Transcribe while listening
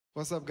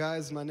What's up,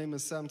 guys? My name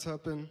is Sam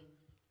Turpin.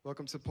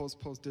 Welcome to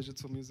Post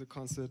Digital Music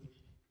Concert.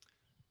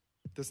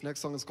 This next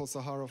song is called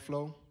Sahara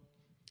Flow.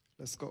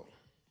 Let's go.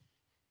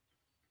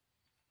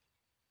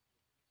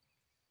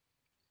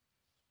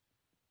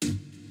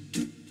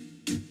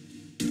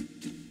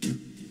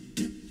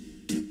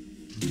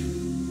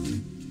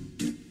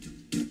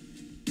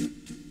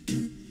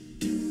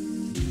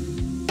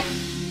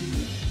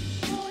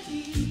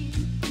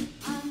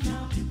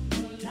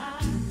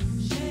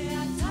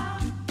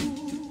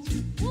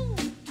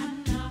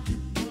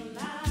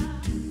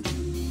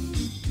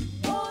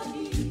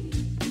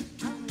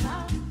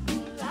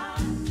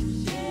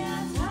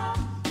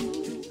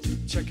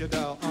 Check it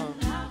out,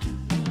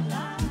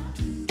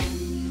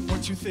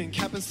 What you think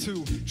happens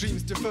to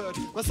dreams deferred?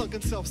 My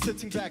sunken self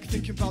sitting back,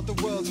 thinking about the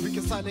world,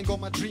 reconciling all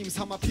my dreams,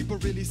 how my people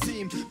really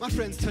seem. My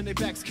friends turn their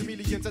backs,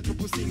 chameleons and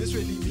Anthropocene. It's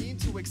really mean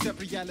to accept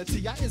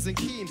reality, I isn't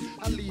keen.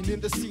 I lean in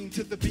the scene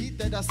to the beat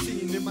that I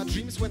seen in my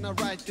dreams when I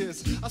write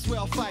this. I swear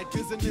I'll fight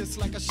business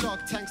like a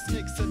shark tank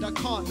snake. Said I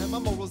can't, and my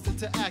morals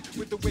interact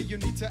with the way you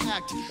need to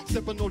act.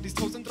 Step on all these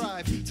toes and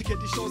drive to get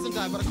these shows and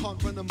die, but I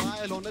can't run a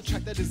mile on a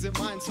track that isn't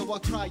mine. So I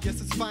cry,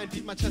 yes it's fine,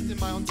 beat my chest in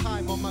my own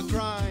time on my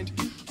grind.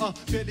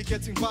 Barely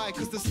getting by,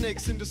 cause the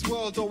snakes in this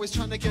world always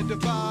trying to get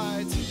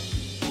divided.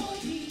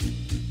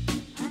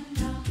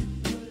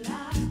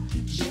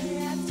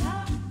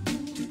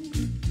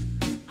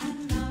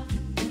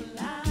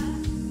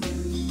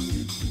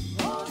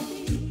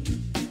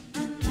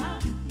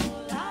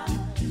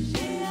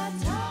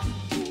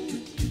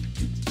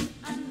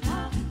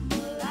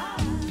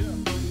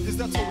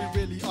 That's all we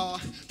really are.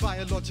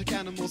 Biologic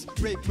animals,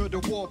 rape, murder,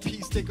 war,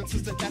 peace. Stay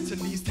consistent at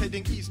least.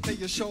 Heading east, play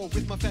a show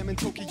with my fam in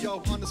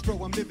Tokyo. Honest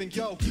bro, I'm living,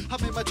 yo.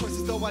 I made my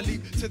choices though I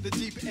leap to the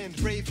deep end.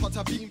 Brave heart,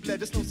 I've been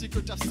bled. It's no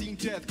secret I've seen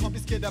death. Can't be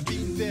scared, I've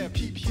been there.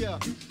 Peep here.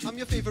 I'm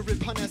your favorite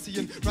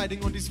Parnassian.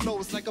 Riding on these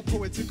flows like a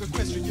poetic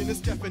equestrian. It's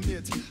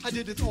definite. I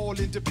did it all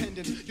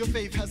independent. Your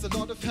faith has a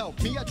lot of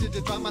help. Me, I did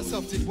it by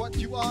myself. Did what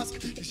you ask?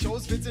 These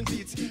shows, vids and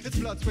beats. It's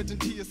blood, sweat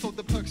and tears. So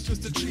the perks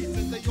just a treat.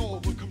 And they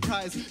all will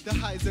comprise the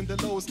highs and the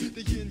lows.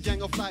 The yin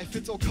yang of life.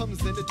 It all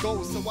comes and it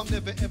goes. So I'm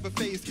never ever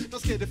phased.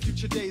 Not scared of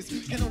future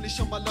days. Can only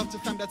show my love to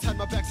fam that's had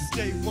my back since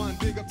day one.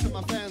 Big up to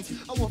my fans.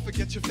 I won't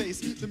forget your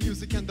face. The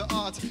music and the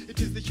art. It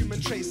is the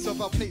human trace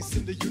of our place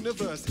in the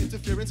universe.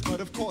 Interference,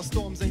 but of course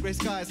storms and grey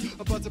skies.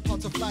 A bird's a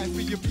part of life.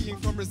 Free your being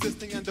from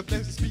resisting and the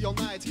blessings be all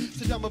night.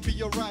 Said I'ma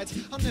be alright.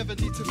 I'll never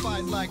need to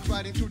fight like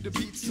riding through the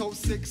beat. So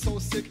sick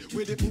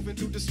with it moving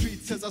through the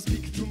streets. As I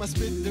speak through my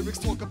spit, lyrics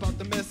talk about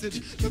the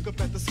message. Look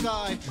up at the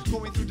sky.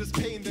 Going through this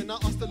pain, then I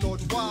ask the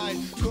Lord why.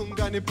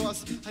 Kungani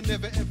bus, I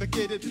never ever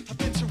get it. I've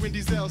been chewing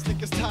these L's,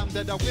 think it's time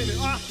that I win it.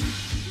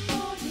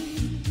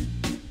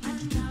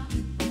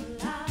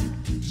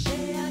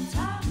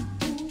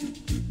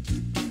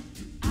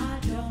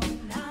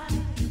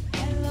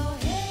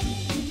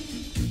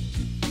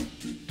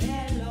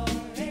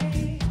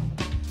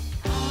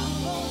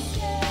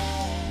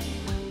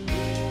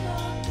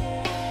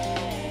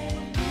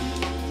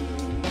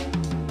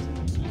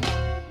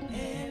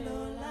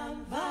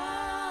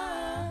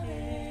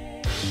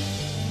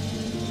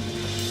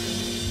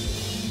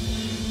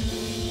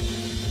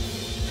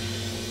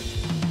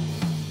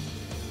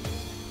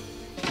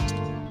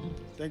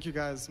 Thank you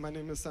guys. My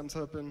name is Sam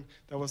Turpin.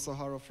 That was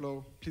Sahara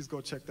Flow. Please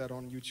go check that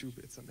on YouTube.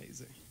 It's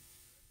amazing.